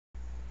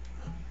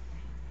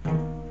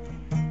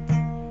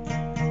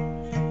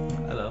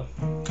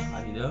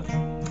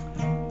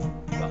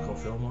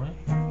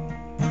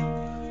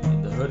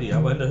hoodie.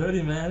 I'm wearing the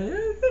hoodie, man. Yeah,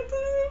 got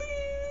the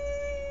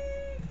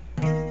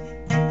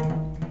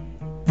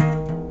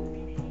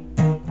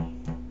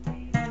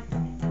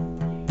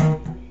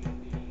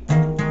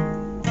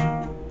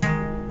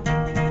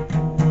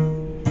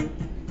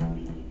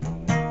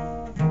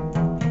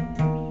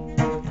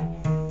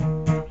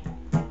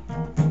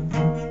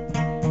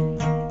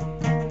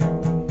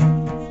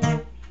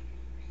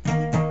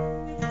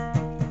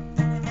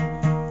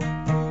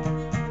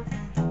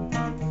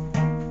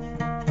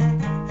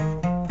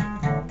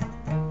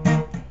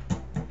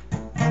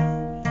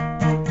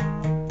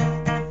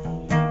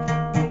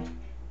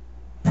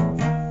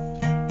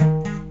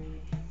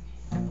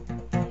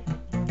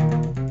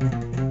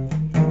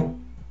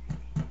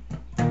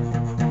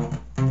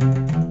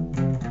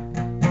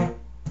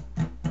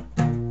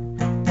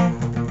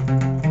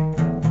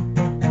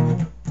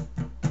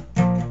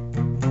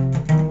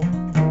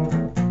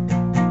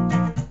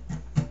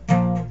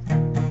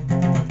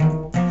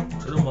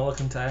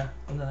McIntyre.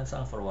 I've done that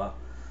song for a while.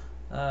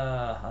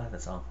 I like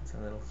that song. It's a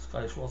little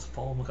Scottish waltz of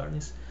Paul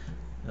McCartney's.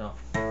 You know.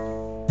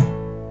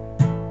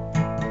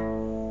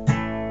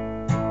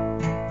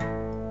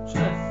 So,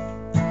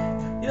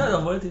 you know,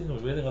 the weird thing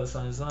about the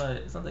song is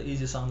it's not the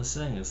easiest song to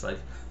sing. It's like,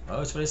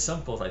 oh, it's very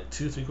simple. It's like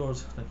 2-3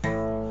 chords. Like,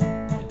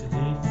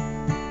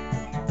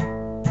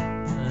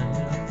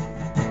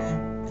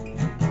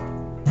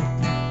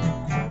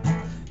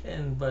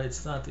 but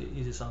it's not the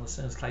easiest song to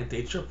sing. It's like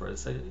Day Tripper.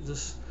 It's like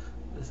it's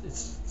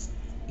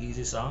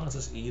easy song. It's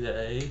just E to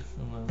A,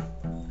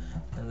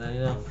 and then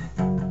you know,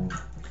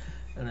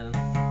 and then,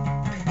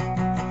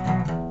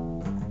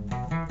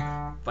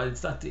 but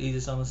it's not the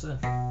easiest song to sing.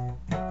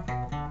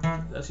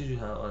 That's usually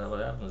how what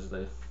happens.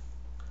 The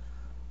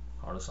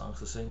hardest songs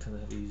to sing tend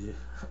to have easy,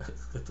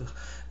 get the,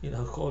 you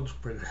know, chord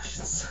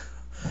progressions.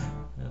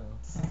 You know,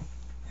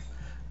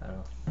 I don't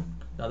know.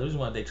 Now the reason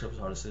why Day Tripper is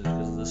hard to sing is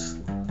because of this.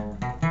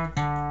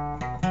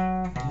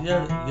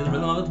 Yeah, you get the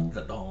rhythm of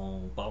it.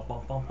 Bum, bum,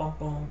 bum, bum,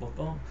 bum, bum,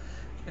 bum.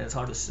 And it's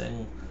hard to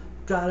sing.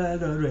 Got a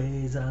good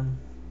reason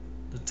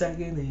to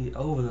taking the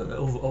over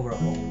a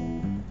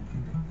hole.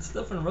 It's a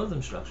different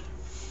rhythm structure.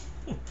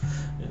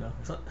 You know,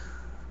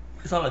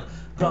 it's not like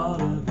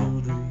got a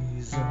good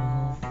reason.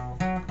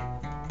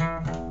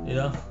 You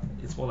know,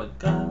 it's more like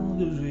got a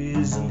good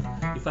reason.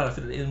 You try to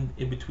fit it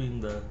in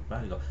between the.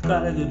 Right, you go.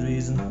 Got a good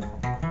reason.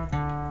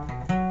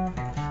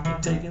 You're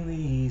taking the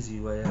easy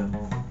way out.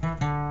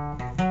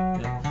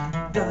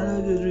 Got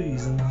a good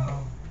reason.